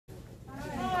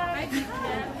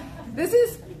This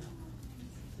is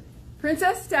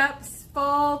Princess Steps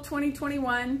Fall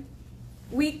 2021,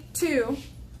 Week 2,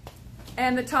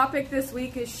 and the topic this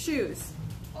week is shoes.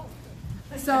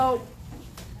 So,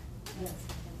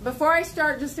 before I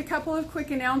start, just a couple of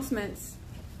quick announcements.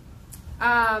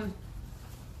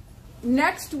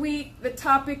 Next week, the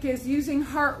topic is using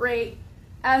heart rate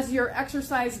as your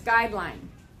exercise guideline.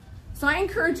 So I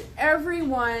encourage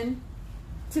everyone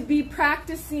to be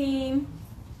practicing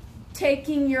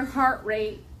taking your heart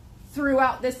rate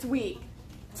throughout this week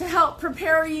to help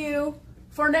prepare you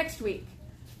for next week,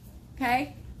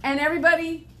 okay? And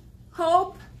everybody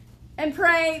hope and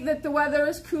pray that the weather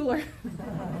is cooler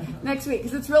next week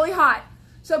because it's really hot.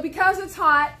 So because it's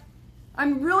hot,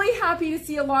 I'm really happy to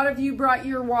see a lot of you brought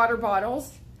your water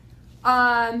bottles.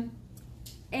 And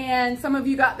some of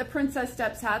you got the Princess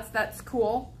Steps hats. That's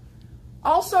cool.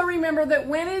 Also remember that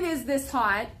when it is this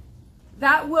hot,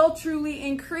 that will truly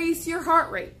increase your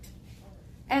heart rate.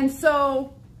 And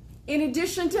so in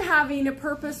addition to having a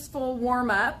purposeful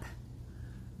warm-up,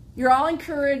 you're all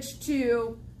encouraged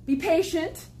to be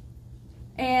patient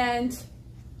and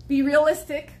be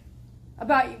realistic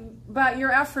about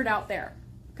your effort out there,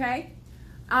 okay?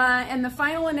 And the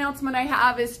final announcement I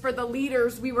have is for the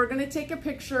leaders. We were going to take a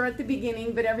picture at the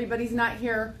beginning, but everybody's not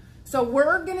here. So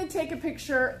we're going to take a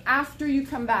picture after you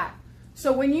come back.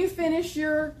 So when you finish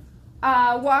your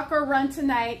walk or run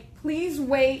tonight, please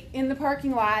wait in the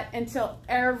parking lot until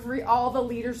all the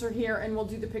leaders are here, and we'll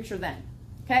do the picture then,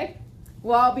 okay?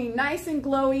 We'll all be nice and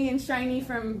glowy and shiny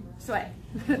from sweat.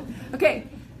 Okay,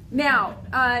 now,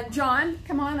 John,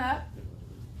 come on up.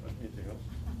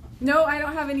 No, I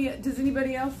don't have any. Does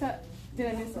anybody else have? Did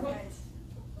I miss something?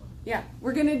 Yeah,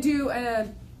 we're gonna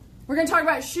talk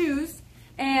about shoes,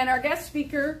 and our guest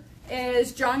speaker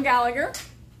is John Gallagher,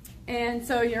 and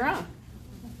so you're on.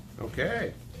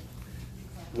 Okay.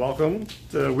 Welcome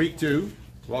to week 2.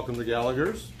 Welcome to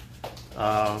Gallagher's.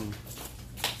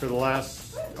 For the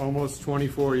last almost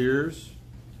 24 years,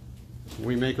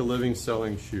 we make a living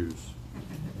selling shoes.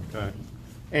 Okay.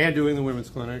 And doing the women's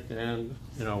clinic, and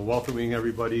welcoming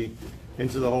everybody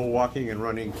into the whole walking and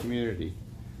running community.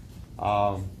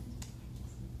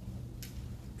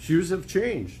 Shoes have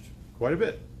changed quite a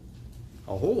bit,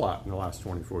 a whole lot in the last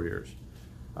 24 years.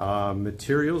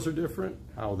 Materials are different,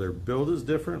 how they're built is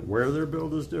different, where they're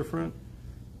built is different.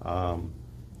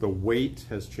 The weight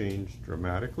has changed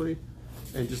dramatically,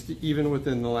 and just even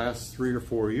within the last 3 or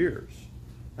 4 years,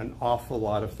 an awful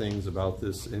lot of things about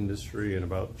this industry and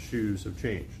about shoes have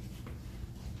changed.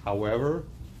 However,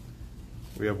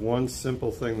 we have one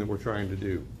simple thing that we're trying to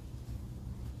do.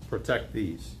 Protect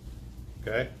these,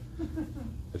 okay?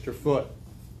 It's your foot.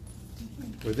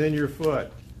 Within your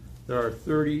foot, there are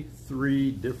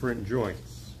 33 different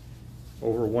joints,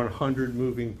 over 100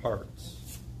 moving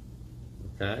parts,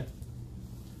 okay?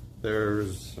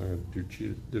 There's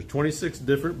 26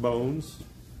 different bones,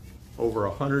 over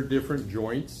 100 different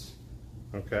joints,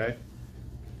 okay?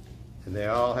 And they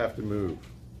all have to move,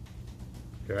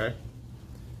 okay?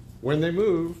 When they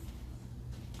move,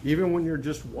 even when you're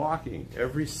just walking,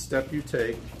 every step you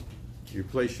take, you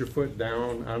place your foot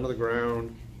down onto the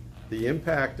ground, the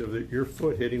impact of your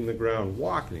foot hitting the ground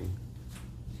walking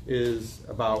is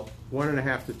about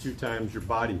 1.5 to 2 times your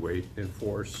body weight in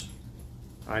force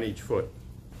on each foot,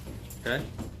 okay?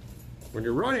 When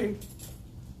you're running,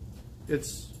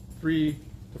 it's 3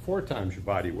 to 4 times your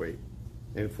body weight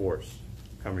in force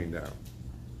coming down,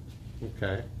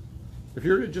 okay? If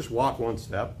you were to just walk 1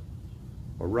 step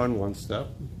or run 1 step,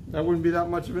 that wouldn't be that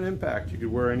much of an impact. You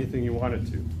could wear anything you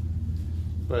wanted to.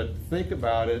 But think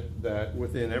about it that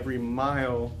within every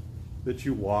mile that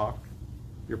you walk,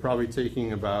 you're probably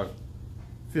taking about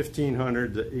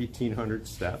 1,500 to 1,800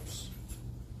 steps.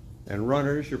 And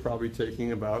runners, you're probably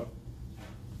taking about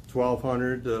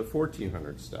 1,200 to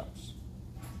 1,400 steps.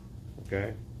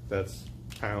 Okay? That's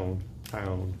pound,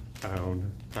 pound,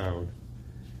 pound, pound.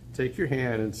 Take your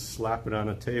hand and slap it on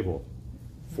a table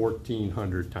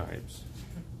 1,400 times.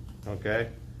 Okay?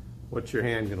 What's your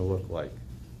hand gonna look like?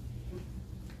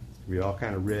 It's gonna be all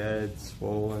kind of red,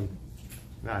 swollen,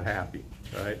 not happy,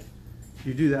 right?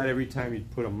 You do that every time you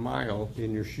put a mile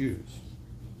in your shoes.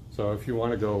 So if you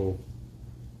wanna go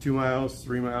 2 miles,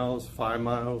 3 miles, 5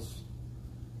 miles,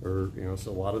 or,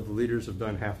 so a lot of the leaders have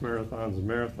done half marathons and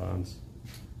marathons,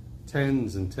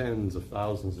 tens and tens of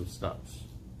thousands of steps.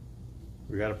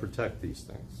 We got to protect these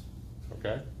things,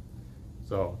 okay?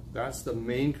 So that's the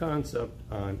main concept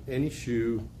on any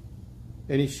shoe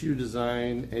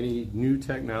design, any new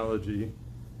technology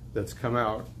that's come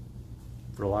out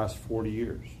for the last 40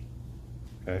 years,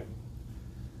 okay?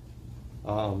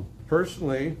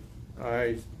 Personally,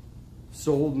 I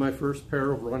sold my first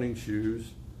pair of running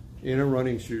shoes in a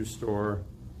running shoe store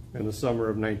in the summer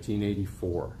of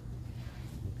 1984.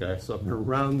 Okay, so I've been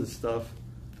around this stuff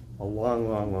a long,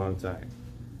 long, long time.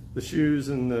 The shoes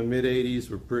in the mid-'80s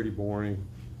were pretty boring.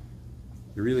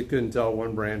 You really couldn't tell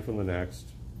one brand from the next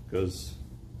because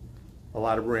a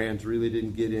lot of brands really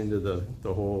didn't get into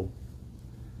the whole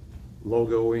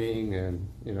logoing, and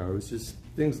you know, it was just,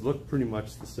 things looked pretty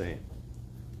much the same.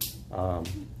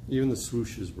 Even the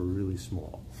swooshes were really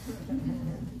small.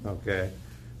 Okay,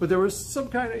 but there was some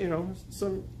kind of, you know,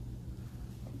 some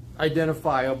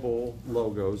identifiable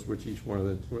logos with each one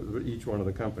of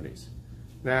the companies.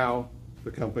 Now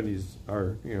the companies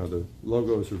are, you know, the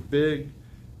logos are big.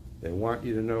 They want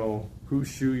you to know whose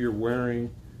shoe you're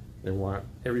wearing. They want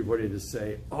everybody to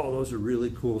say, "Oh, those are really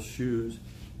cool shoes.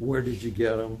 Where did you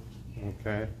get them?"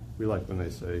 Okay, we like when they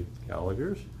say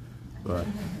Gallagher's, but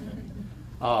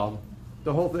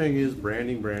the whole thing is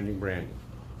branding, branding, branding.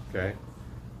 Okay,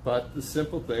 but the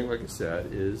simple thing, like I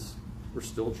said, is we're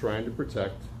still trying to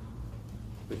protect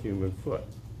the human foot.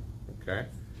 Okay.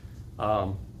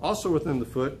 Also within the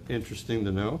foot, interesting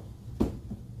to know.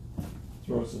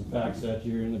 Throw some facts at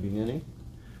you here in the beginning.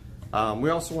 We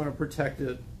also want to protect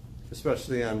it,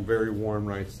 especially on very warm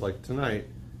nights like tonight,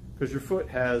 because your foot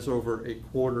has over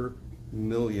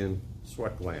 250,000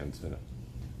 sweat glands in it.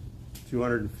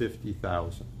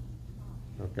 250,000.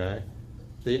 Okay.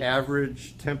 The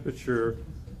average temperature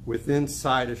within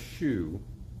inside a shoe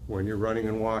when you're running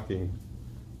and walking,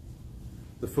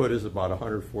 the foot is about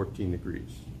 114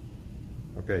 degrees,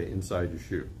 okay, inside your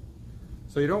shoe.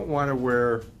 So you don't want to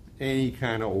wear any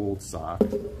kind of old sock.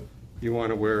 You want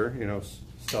to wear, you know,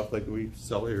 stuff like we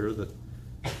sell here that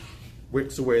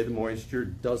wicks away the moisture,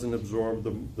 doesn't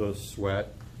absorb the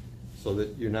sweat, so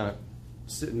that you're not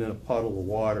sitting in a puddle of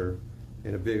water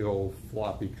in a big old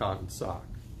floppy cotton sock.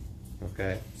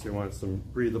 Okay, so you want some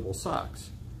breathable socks.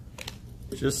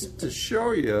 Just to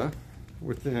show you,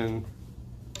 within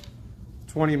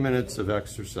 20 minutes of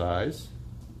exercise,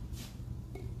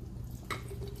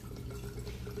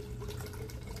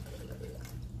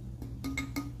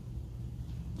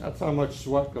 that's how much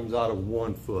sweat comes out of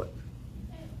one foot.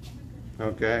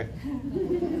 Okay?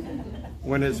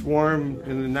 When it's warm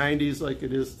in the 90s like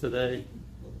it is today,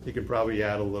 you could probably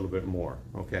add a little bit more,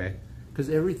 okay? Because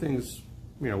everything's,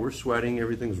 you know, we're sweating,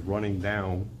 everything's running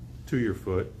down to your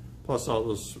foot, plus all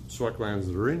those sweat glands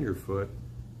that are in your foot.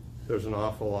 There's an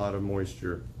awful lot of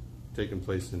moisture taking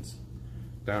place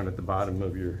down at the bottom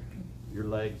of your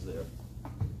legs there.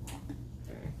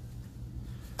 Okay.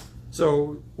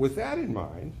 So with that in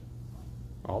mind,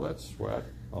 all that sweat,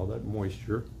 all that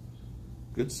moisture,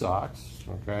 good socks,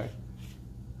 okay?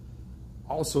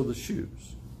 Also the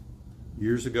shoes.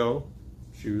 Years ago,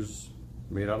 shoes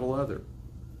made out of leather.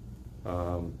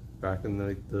 Back in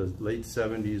the late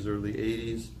 70s, early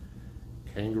 80s,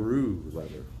 kangaroo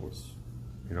leather was,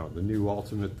 you know, the new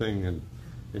ultimate thing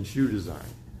in shoe design.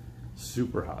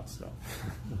 Super hot stuff,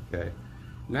 okay?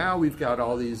 Now we've got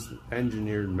all these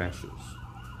engineered meshes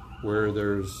where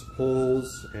there's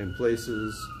holes and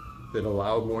places that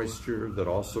allow moisture that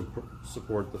also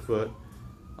support the foot.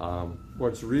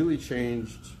 What's really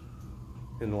changed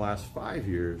in the last 5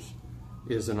 years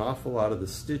is an awful lot of the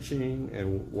stitching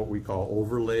and what we call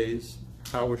overlays,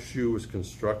 how a shoe is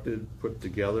constructed, put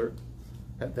together.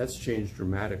 That's changed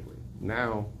dramatically.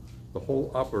 Now, the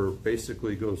whole upper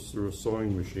basically goes through a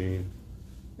sewing machine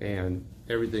and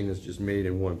everything is just made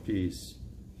in one piece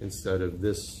instead of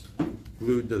this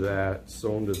glued to that,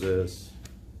 sewn to this,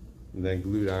 and then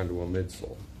glued onto a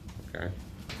midsole, okay?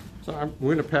 So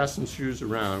we're gonna pass some shoes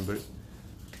around, but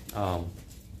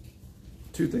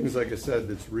two things, like I said,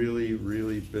 that's really,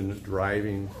 really been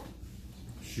driving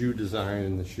shoe design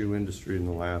in the shoe industry in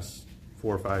the last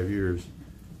 4 or 5 years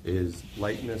is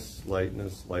lightness,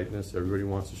 lightness, lightness. Everybody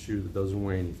wants a shoe that doesn't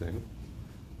weigh anything,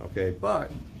 okay?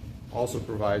 But also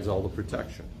provides all the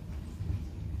protection.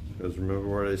 Because remember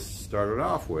what I started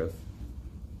off with,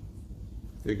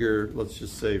 figure, let's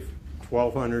just say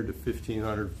 1,200 to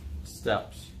 1,500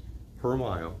 steps per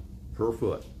mile, per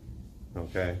foot,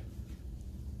 okay?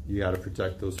 You got to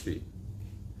protect those feet.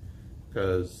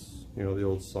 Because, you know, the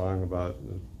old song about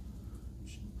the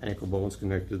ankle bone's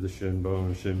connected to the shin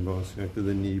bone's connected to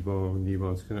the knee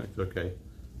bone's connected, okay?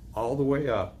 All the way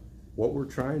up, what we're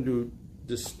trying to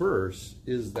disperse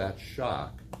is that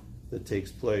shock that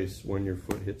takes place when your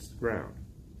foot hits the ground,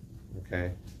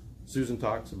 okay? Susan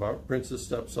talks about princess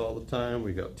steps all the time.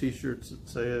 We got t-shirts that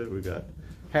say it. We got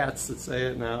hats that say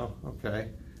it now, okay?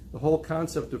 The whole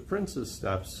concept of princess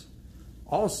steps,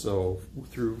 also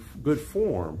through good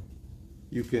form,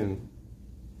 you can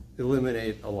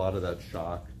eliminate a lot of that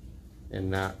shock and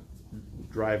not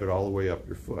drive it all the way up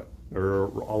your foot, or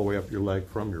all the way up your leg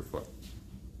from your foot.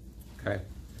 Okay,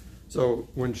 so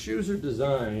when shoes are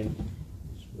designed,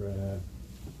 just grab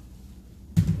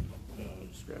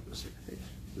this here. Hey,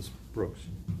 this Brooks.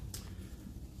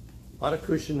 A lot of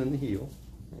cushion in the heel,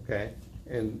 okay?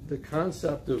 And the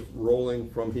concept of rolling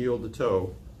from heel to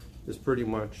toe is pretty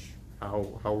much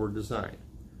how we're designed.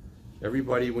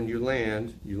 Everybody, when you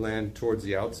land towards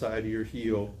the outside of your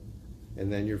heel,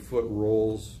 and then your foot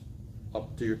rolls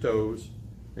up to your toes,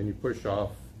 and you push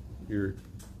off your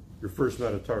first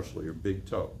metatarsal, your big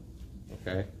toe,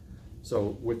 okay?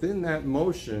 So within that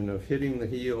motion of hitting the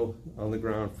heel on the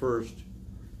ground first,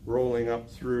 rolling up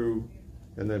through,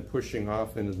 and then pushing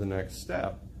off into the next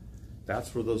step,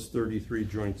 that's where those 33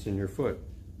 joints in your foot,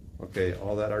 okay,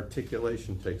 all that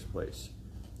articulation takes place.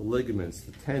 The ligaments,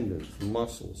 the tendons, the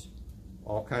muscles,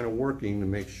 all kind of working to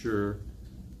make sure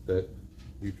that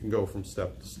you can go from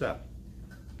step to step,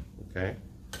 okay?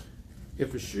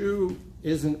 If a shoe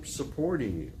isn't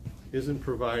supporting you, isn't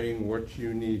providing what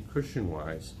you need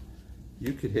cushion-wise,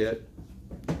 you could hit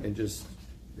and just,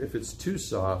 if it's too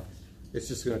soft, it's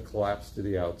just going to collapse to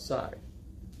the outside.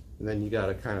 And then you got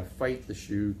to kind of fight the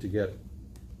shoe to get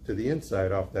to the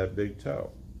inside off that big toe.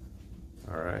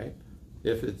 All right.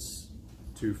 If it's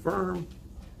too firm,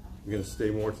 you're going to stay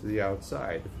more to the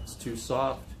outside. If it's too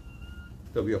soft,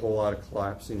 there'll be a whole lot of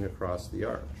collapsing across the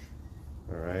arch.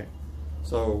 All right.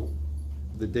 So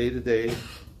the day-to-day,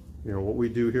 you know, what we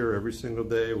do here every single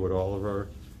day, what all of our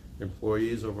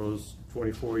employees over those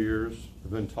 24 years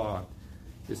have been taught,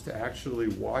 is to actually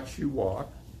watch you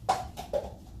walk,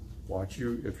 watch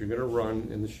you, if you're going to run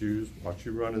in the shoes, watch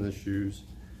you run in the shoes.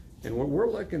 And what we're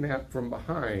looking at from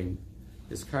behind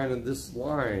is kind of this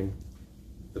line,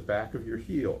 the back of your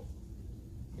heel.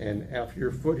 And after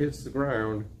your foot hits the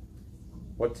ground,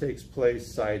 what takes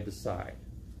place side to side,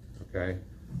 okay?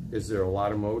 Is there a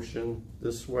lot of motion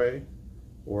this way,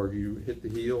 or do you hit the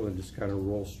heel and just kind of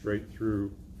roll straight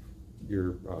through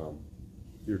your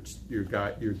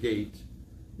gait,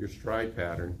 your stride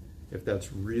pattern? If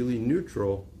that's really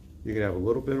neutral, you can have a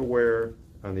little bit of wear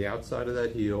on the outside of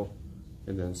that heel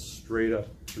and then straight up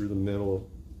through the middle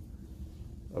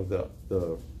of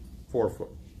the forefoot,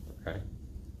 okay?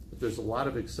 But there's a lot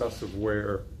of excessive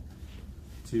wear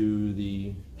to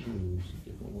the,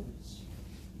 let's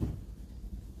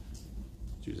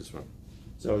use this one.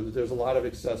 So there's a lot of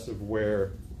excessive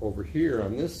wear over here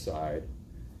on this side.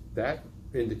 That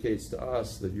indicates to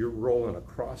us that you're rolling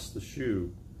across the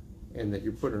shoe and that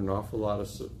you're putting an awful lot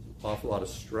of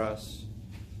stress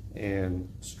and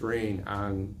strain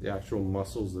on the actual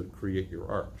muscles that create your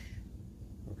arch,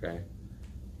 okay?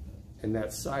 And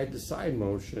that side-to-side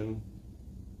motion,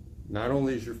 not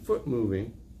only is your foot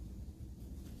moving,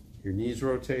 your knees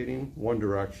rotating one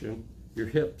direction, your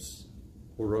hips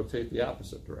will rotate the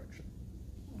opposite direction,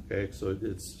 okay? So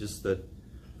it's just that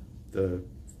the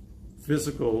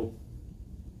physical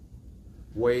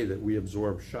way that we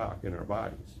absorb shock in our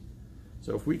bodies.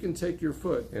 So if we can take your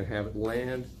foot and have it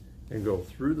land and go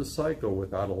through the cycle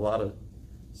without a lot of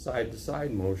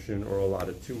side-to-side motion or a lot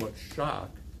of too much shock,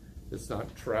 it's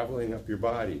not traveling up your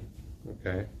body,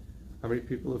 okay? How many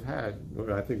people have had,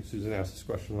 I think Susan asked this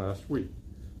question last week,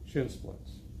 shin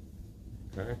splints,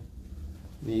 okay?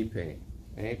 Knee pain,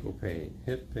 ankle pain,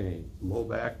 hip pain, low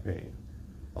back pain.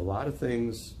 A lot of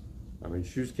things, I mean,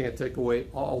 shoes can't take away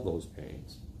all those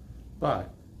pains,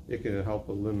 but it can help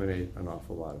eliminate an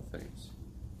awful lot of things,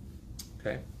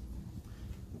 okay?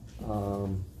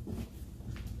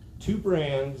 Two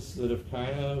brands that have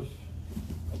kind of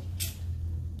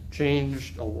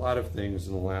changed a lot of things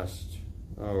in the last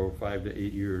 5 to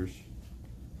 8 years.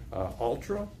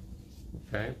 Ultra,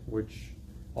 okay, which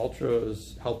Ultra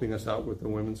is helping us out with the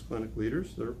women's clinic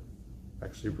leaders. They're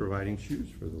actually providing shoes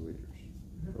for the leaders.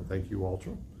 So thank you,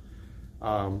 Ultra.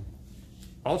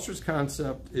 Ultra's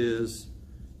concept is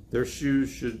their shoes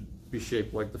should be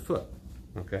shaped like the foot,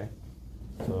 okay?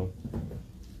 So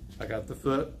I got the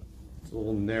foot, it's a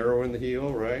little narrow in the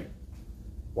heel, right?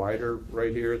 Wider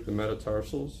right here at the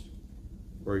metatarsals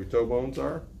where your toe bones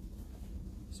are.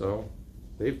 So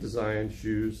they've designed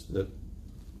shoes that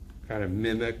kind of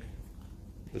mimic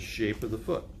the shape of the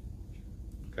foot,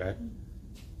 okay?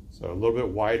 So a little bit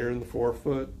wider in the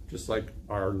forefoot, just like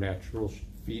our natural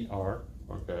feet are,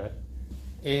 okay?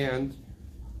 And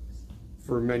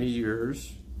for many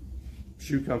years,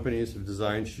 shoe companies have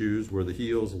designed shoes where the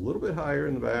heel is a little bit higher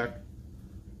in the back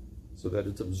so that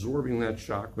it's absorbing that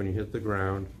shock when you hit the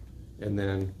ground, and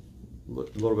then a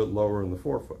little bit lower in the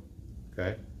forefoot,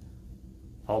 okay?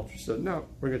 Ultra said, no,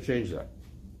 we're gonna change that.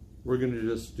 We're gonna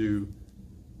just do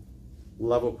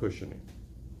level cushioning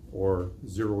or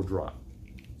zero drop.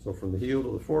 So from the heel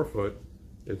to the forefoot,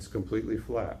 it's completely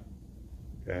flat,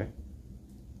 okay?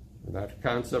 And that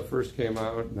concept first came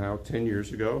out now 10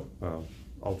 years ago.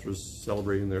 Ultra's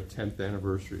celebrating their 10th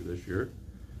anniversary this year.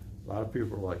 A lot of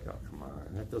people are like, oh, come on,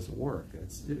 that doesn't work.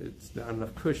 It's not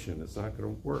enough cushion, it's not gonna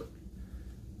work.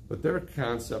 But their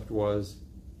concept was,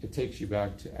 it takes you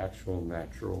back to actual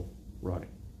natural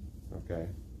running, okay?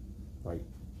 Like,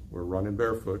 we're running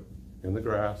barefoot in the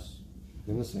grass,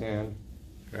 in the sand,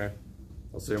 okay?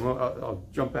 I'll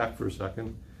jump back for a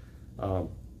second.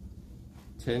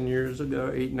 10 years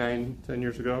ago, 8, 9, 10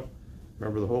 years ago,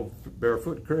 remember the whole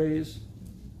barefoot craze?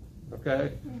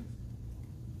 Okay?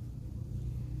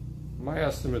 My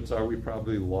estimates are we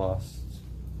probably lost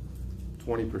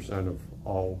 20% of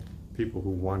all people who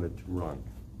wanted to run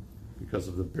because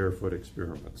of the barefoot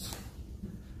experiments.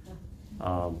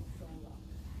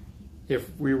 If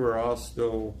we were all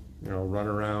still, run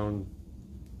around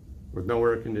with no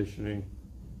air conditioning,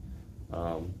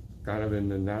 kind of in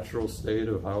the natural state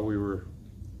of how we were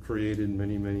created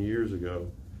many, many years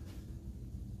ago,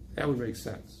 that would make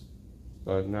sense.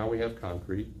 But now we have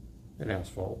concrete and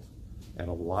asphalt and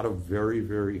a lot of very,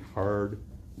 very hard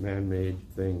man-made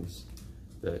things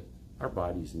that our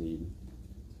bodies need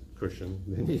cushion,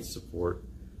 they need support,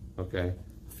 okay?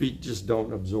 Feet just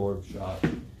don't absorb shock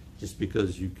just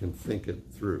because you can think it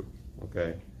through,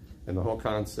 okay? And the whole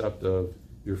concept of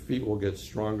your feet will get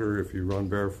stronger if you run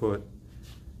barefoot.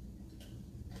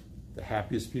 The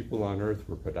happiest people on earth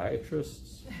were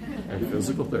podiatrists and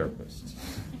physical therapists,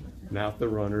 not the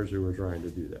runners who were trying to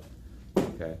do that,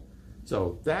 okay?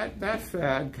 So that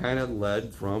fad kind of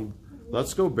led from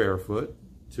let's go barefoot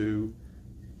to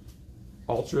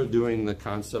Ultra doing the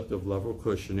concept of level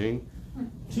cushioning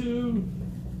to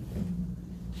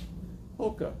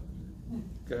Hoka,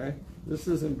 okay? This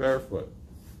isn't barefoot,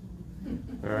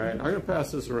 all right? I'm gonna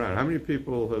pass this around. How many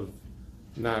people have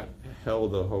not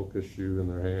held a Hoka shoe in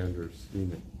their hand or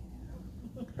seen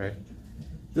it, okay?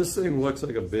 This thing looks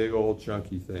like a big old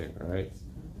chunky thing, all right?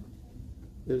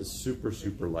 It is super,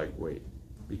 super lightweight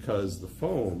because the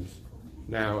foams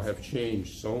now have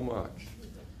changed so much,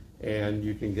 and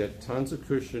you can get tons of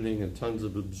cushioning and tons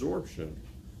of absorption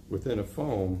within a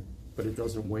foam, but it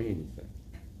doesn't weigh anything,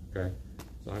 okay?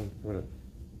 So I'm gonna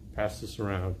pass this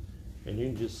around, and you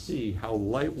can just see how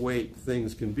lightweight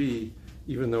things can be,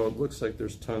 even though it looks like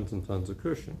there's tons and tons of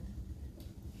cushion,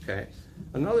 okay?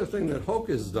 Another thing that Hoka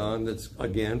has done that's,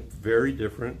 again, very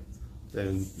different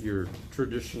than your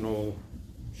traditional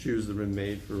shoes that have been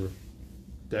made for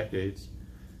decades,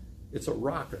 it's a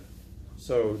rocker.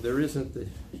 So there isn't the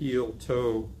heel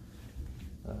toe,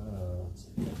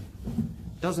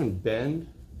 doesn't bend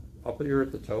up here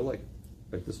at the toe like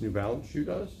this New Balance shoe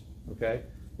does, okay?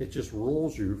 It just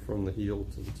rolls you from the heel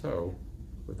to the toe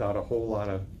without a whole lot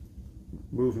of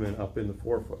movement up in the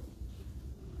forefoot.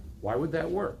 Why would that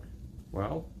work?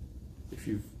 Well, if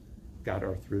you've got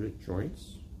arthritic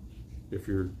joints, if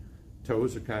your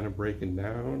toes are kind of breaking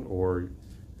down, or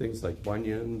things like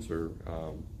bunions or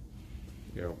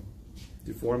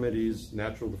deformities,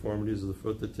 natural deformities of the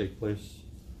foot that take place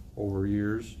over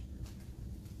years.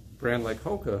 A brand like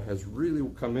Hoka has really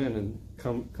come in and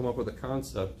come up with a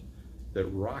concept that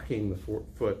rocking the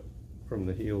foot from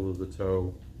the heel to the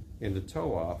toe into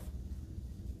toe off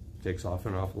takes off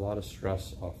an awful lot of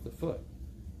stress off the foot,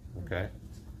 okay?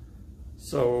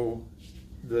 So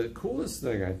the coolest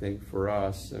thing I think for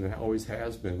us, and it always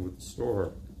has been with the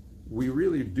store, we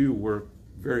really do work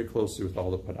very closely with all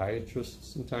the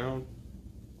podiatrists in town,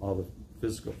 all the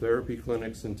physical therapy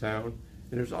clinics in town,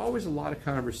 and there's always a lot of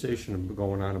conversation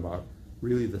going on about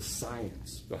really the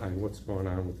science behind what's going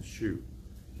on with the shoe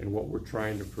and what we're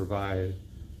trying to provide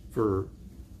for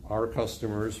our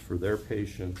customers, for their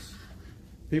patients,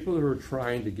 people who are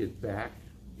trying to get back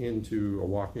into a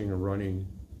walking or running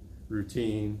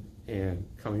routine and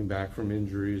coming back from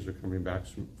injuries or coming back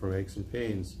from aches and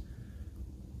pains.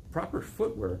 Proper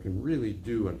footwear can really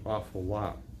do an awful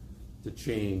lot to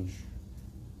change,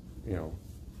 the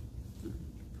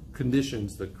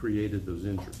conditions that created those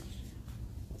injuries,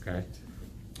 okay?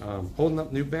 Holding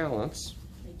up New Balance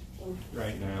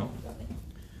right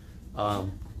now.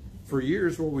 For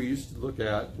years, what we used to look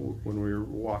at when we were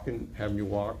walking, having you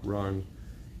walk, run,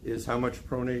 is how much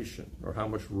pronation or how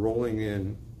much rolling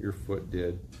in your foot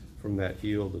did from that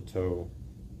heel to toe,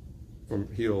 from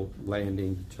heel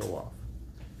landing to toe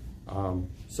off.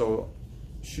 So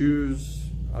shoes,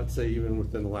 I'd say even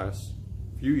within the last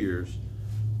few years,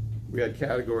 we had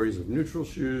categories of neutral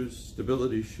shoes,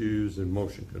 stability shoes, and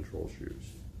motion control shoes.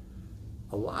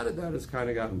 A lot of that has kind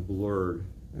of gotten blurred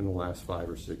in the last 5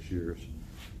 or 6 years,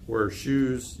 where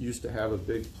shoes used to have a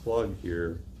big plug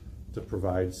here to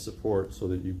provide support so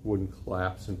that you wouldn't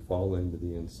collapse and fall into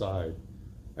the inside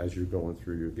as you're going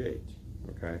through your gait,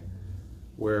 okay?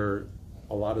 Where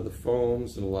a lot of the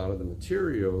foams and a lot of the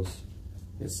materials,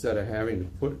 instead of having to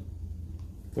put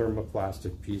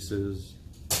thermoplastic pieces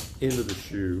into the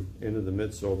shoe, into the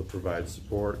midsole to provide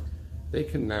support, they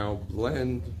can now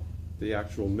blend the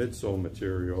actual midsole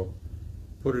material,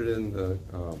 put it in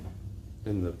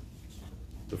the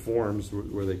forms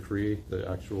where they create the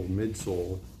actual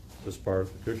midsole as part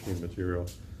of the cushioning material,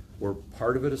 where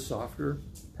part of it is softer,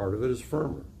 part of it is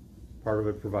firmer, part of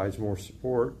it provides more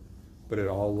support, but it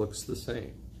all looks the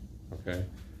same, okay?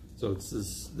 So it's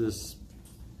this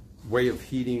way of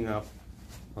heating up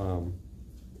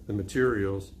the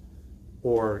materials,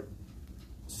 or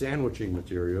sandwiching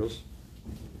materials,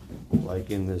 like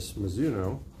in this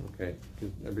Mizuno, okay?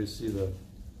 Can everybody see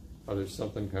there's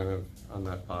something kind of on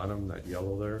that bottom, that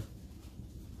yellow there,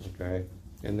 okay?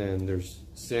 And then there's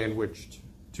sandwiched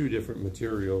two different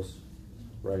materials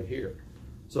right here.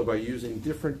 So by using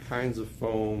different kinds of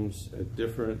foams at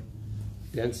different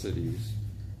densities,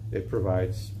 it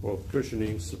provides both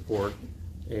cushioning, support,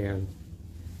 and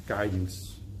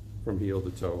guidance from heel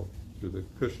to toe through the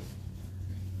cushion.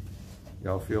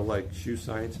 Y'all feel like shoe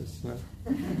scientists now?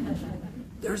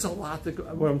 There's a lot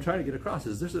that what I'm trying to get across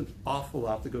is there's an awful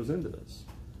lot that goes into this,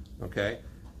 okay?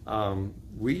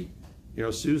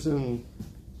 Susan,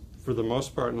 for the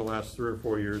most part in the last 3 or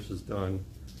 4 years, has done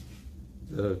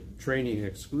the training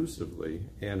exclusively,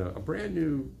 and a brand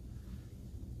new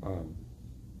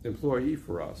employee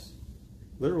for us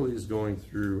literally is going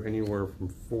through anywhere from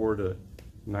 4 to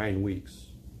 9 weeks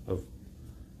of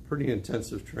pretty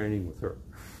intensive training with her.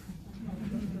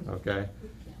 Okay,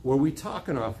 where we talk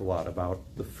an awful lot about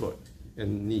the foot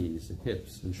and knees and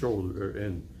hips and shoulder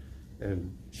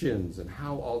and chins and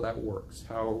how all that works,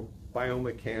 how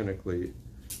biomechanically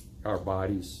our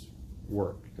bodies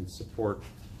work and support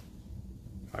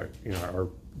our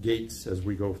gaits as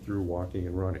we go through walking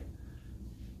and running.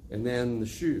 And then the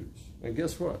shoes, and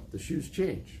guess what? The shoes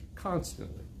change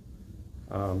constantly.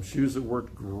 Shoes that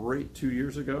worked great 2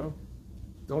 years ago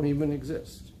don't even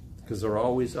exist, because they're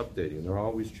always updating, they're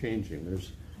always changing.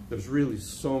 There's really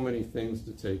so many things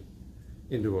to take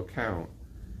into account.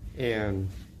 And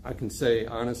I can say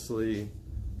honestly,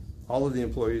 all of the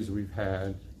employees we've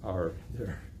had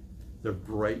they're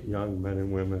bright young men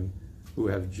and women who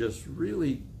have just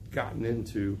really gotten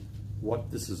into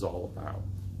what this is all about,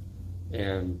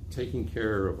 and taking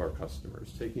care of our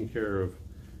customers, taking care of,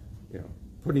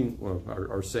 putting,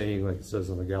 our saying, like it says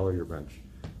on the Gallagher bench,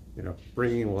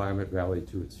 bringing Willamette Valley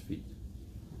to its feet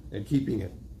and keeping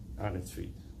it on its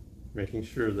feet, making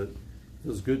sure that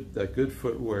that good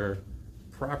footwear,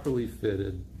 properly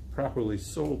fitted, properly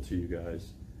sold to you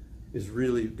guys, is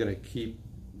really going to keep,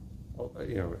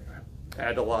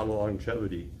 add a lot of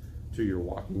longevity to your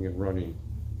walking and running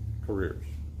careers,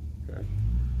 okay?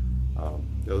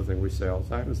 The other thing we say all the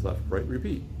time is left, right,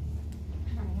 repeat.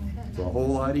 It's a whole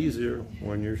lot easier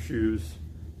when your shoes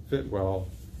fit well,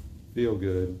 feel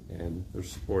good, and they're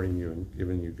supporting you and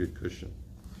giving you good cushion.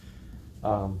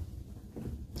 I'm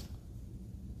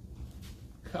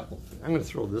going to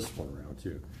throw this one around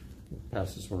too.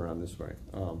 Pass this one around this way.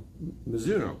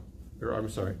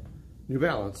 New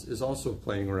Balance is also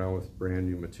playing around with brand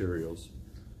new materials.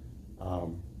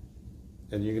 And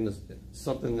you're gonna,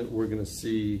 something that we're gonna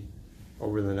see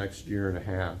over the next year and a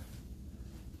half.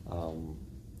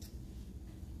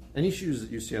 Any shoes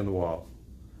that you see on the wall,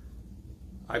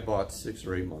 I bought 6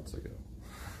 or 8 months ago.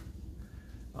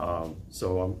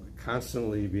 So I'm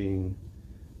constantly being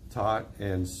taught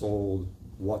and sold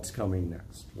what's coming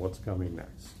next, what's coming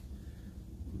next.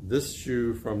 This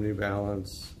shoe from New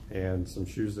Balance and some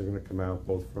shoes that are going to come out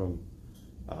both from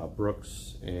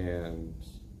Brooks and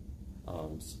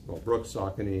Brooks,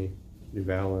 Saucony, New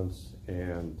Balance,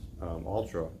 and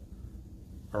Ultra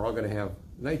are all going to have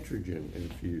nitrogen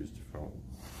infused foam.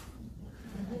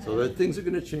 So that things are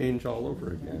going to change all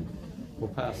over again. We'll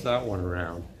pass that one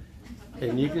around.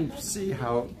 And you can see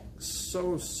how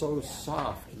so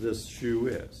soft this shoe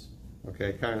is.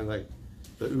 Okay, kind of like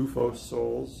the UFO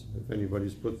soles, if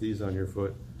anybody's put these on your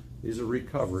foot. These are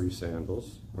recovery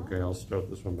sandals. Okay, I'll start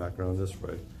this one back around this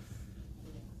way.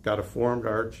 Got a formed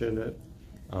arch in it.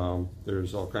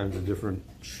 There's all kinds of different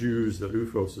shoes that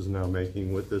UFOS is now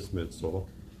making with this midsole.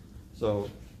 So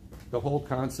the whole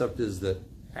concept is that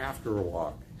after a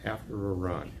walk, after a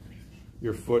run,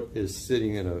 your foot is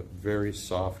sitting in a very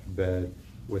soft bed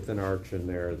with an arch in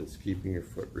there that's keeping your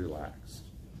foot relaxed,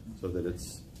 so that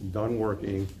it's done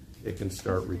working, it can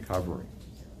start recovering,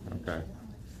 okay?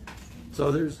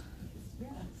 So there's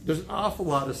an awful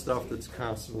lot of stuff that's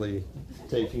constantly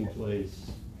taking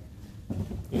place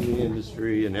in the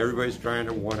industry, and everybody's trying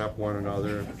to one-up one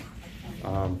another.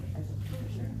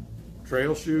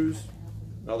 Trail shoes,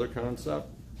 another concept,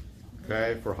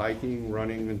 okay, for hiking,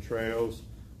 running and trails,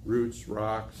 roots,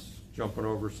 rocks, jumping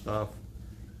over stuff.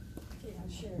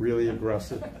 Really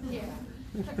aggressive.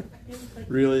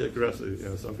 Really aggressive. You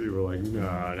know, some people are like, no,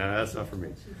 that's not for me.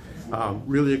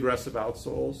 Really aggressive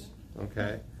outsoles,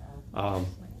 okay.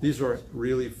 These are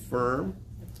really firm.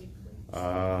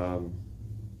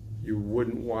 You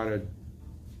wouldn't want to,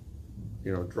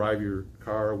 you know, drive your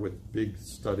car with big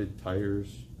studded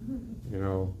tires, you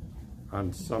know,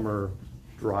 on summer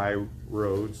dry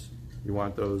roads. You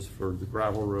want those for the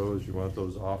gravel roads, you want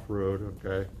those off-road,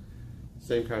 okay?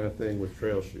 Same kind of thing with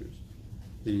trail shoes.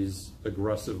 These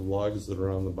aggressive lugs that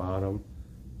are on the bottom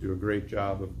do a great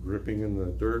job of gripping in the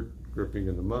dirt, gripping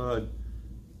in the mud,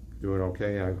 doing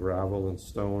okay on gravel and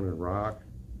stone and rock,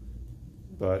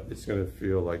 but it's going to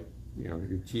feel like, you know,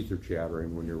 your teeth are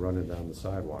chattering when you're running down the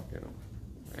sidewalk in them.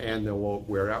 And they won't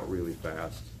wear out really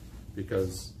fast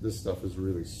because this stuff is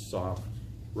really soft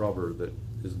rubber that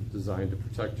is designed to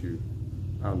protect you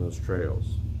on those trails.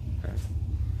 Okay.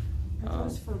 Are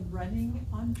those for running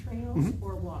on trails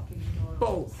or walking or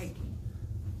both. hiking?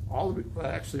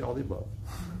 Actually, all the above.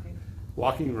 Okay.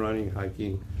 Walking, running,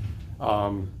 hiking.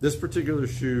 This particular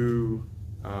shoe,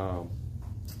 the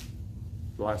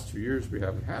last 2 years, we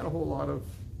haven't had a whole lot of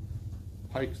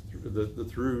hikes,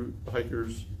 through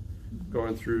hikers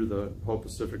going through the whole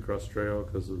Pacific Crest Trail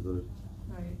because of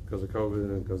COVID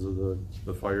and because of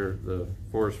the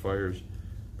forest fires.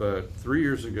 But 3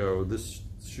 years ago, this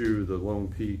shoe, the Lone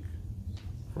Peak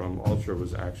from Ultra,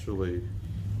 was actually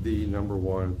the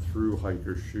 #1 through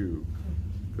hiker shoe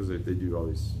because they do all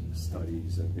these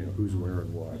studies and, you know, who's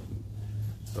wearing what.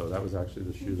 So that was actually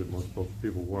the shoe that most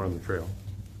people wore on the trail.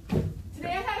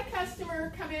 Today I had a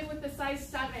customer come in with a size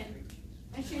 7,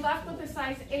 and she left with a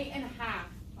size 8.5.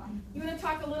 You want to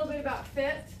talk a little bit about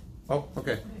fit? Oh,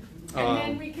 okay. And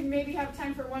then we can maybe have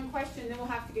time for one question, then we'll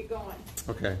have to get going.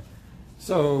 Okay.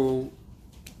 So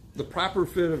the proper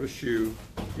fit of a shoe,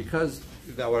 because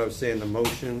that what I was saying, the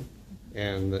motion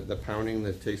and the pounding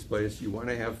that takes place, you want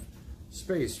to have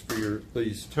space for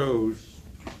these toes,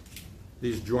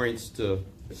 these joints to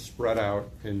spread out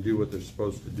and do what they're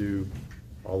supposed to do,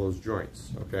 all those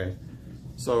joints, okay?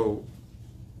 So,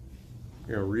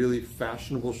 you know, really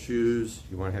fashionable shoes,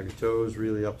 you want to have your toes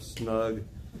really up snug,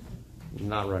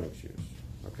 not running shoes,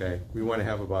 okay? We want to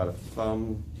have about a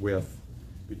thumb width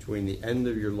between the end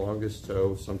of your longest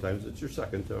toe, sometimes it's your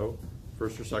second toe,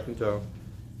 first or second toe,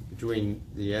 between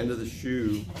the end of the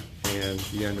shoe and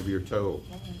the end of your toe,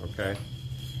 okay?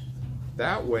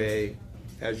 That way,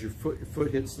 as your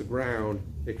foot hits the ground,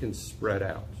 it can spread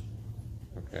out,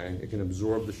 okay? It can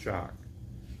absorb the shock,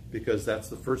 because that's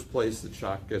the first place that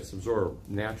shock gets absorbed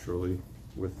naturally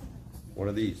with one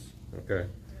of these, okay?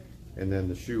 And then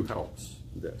the shoe helps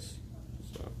this.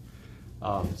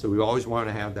 So we always want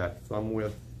to have that thumb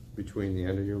width between the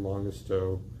end of your longest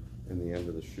toe and the end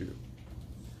of the shoe.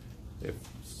 If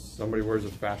somebody wears a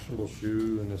fashionable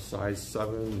shoe in a size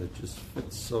 7 that just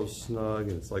fits so snug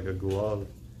and it's like a glove,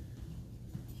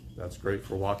 that's great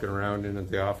for walking around in at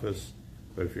the office.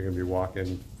 But if you're going to be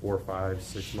walking 4, 5,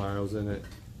 6 miles in it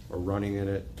or running in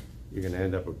it, you're going to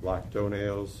end up with black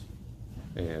toenails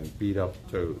and beat up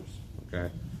toes,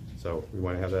 okay? So we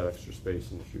want to have that extra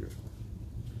space in the shoe.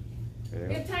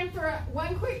 We have time for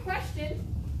one quick question.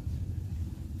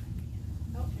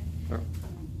 Okay.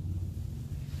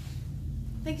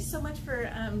 Thank you so much for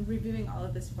reviewing all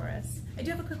of this for us. I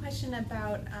do have a quick question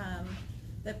about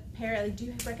the pair. Do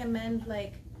you recommend,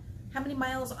 like, how many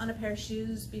miles on a pair of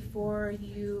shoes before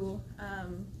you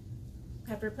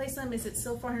have to replace them? Is it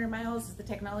still 400 miles? Is the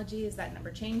technology, is that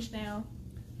number changed now?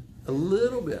 A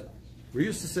little bit. We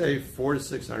used to say 400 to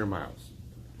 600 miles,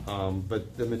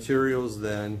 but the materials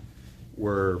then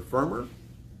were firmer,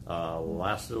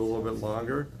 lasted a little bit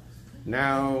longer.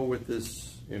 Now with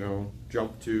this, you know,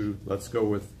 jump to, let's go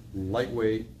with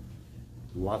lightweight,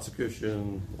 lots of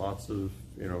cushion, lots of,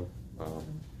 you know,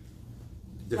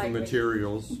 different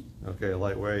materials, okay,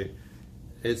 lightweight.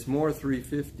 It's more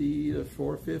 350 to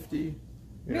 450.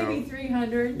 Maybe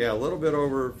 300. Yeah, a little bit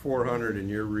over 400, and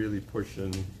you're really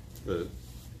pushing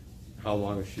how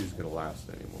long a shoe's going to last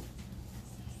anymore.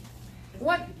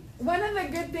 One of the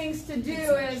good things to do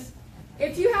is,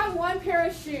 if you have one pair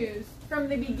of shoes from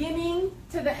the beginning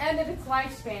to the end of its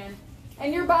lifespan,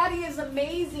 and your body is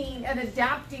amazing at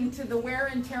adapting to the wear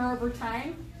and tear over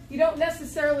time, you don't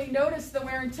necessarily notice the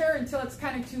wear and tear until it's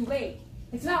kind of too late.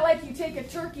 It's not like you take a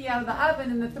turkey out of the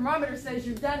oven and the thermometer says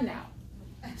you're done now.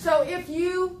 So if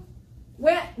you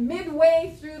went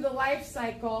midway through the life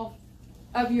cycle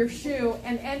of your shoe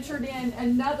and entered in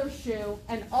another shoe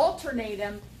and alternate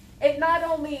them, it not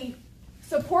only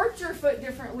supports your foot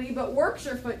differently, but works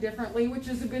your foot differently, which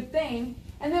is a good thing.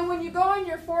 And then when you go on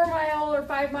your 4-mile or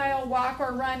 5-mile walk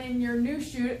or run in your new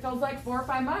shoe, it feels like 4 or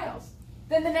 5 miles.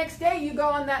 Then the next day you go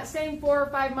on that same 4 or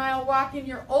 5-mile walk in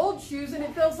your old shoes and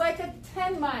it feels like a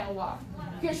 10-mile walk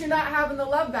because you're not having the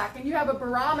love back, and you have a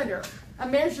barometer, a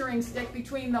measuring stick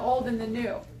between the old and the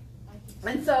new.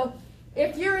 And so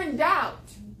if you're in doubt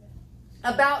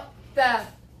about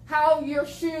how your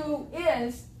shoe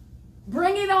is,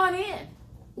 bring it on in.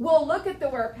 We'll look at the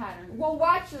wear pattern. We'll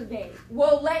watch your gait.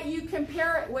 We'll let you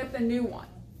compare it with a new one.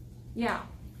 Yeah.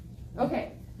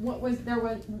 Okay. There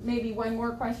was maybe one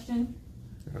more question?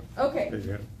 Okay.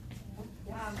 Since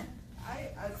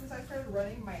I started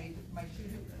running, my shoe,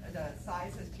 the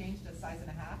size has changed to size and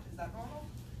a half. Is that normal?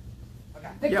 Okay.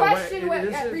 The question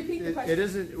was, repeat the question. It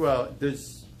isn't, well,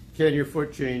 can your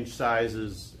foot change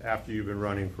sizes after you've been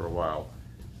running for a while?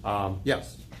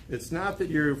 Yes. It's not that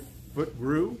your foot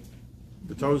grew,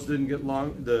 the toes didn't get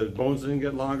long, the bones didn't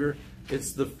get longer.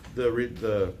 It's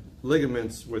the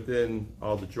ligaments within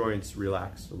all the joints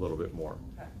relaxed a little bit more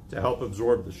to help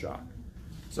absorb the shock.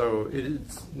 So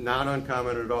it's not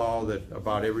uncommon at all that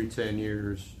about every 10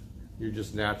 years, you're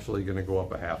just naturally going to go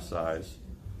up a half size.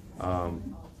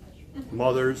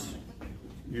 Mothers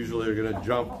usually are going to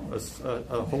jump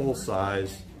a whole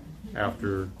size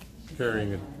after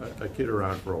carrying a kid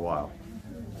around for a while.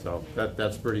 So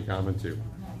that's pretty common too.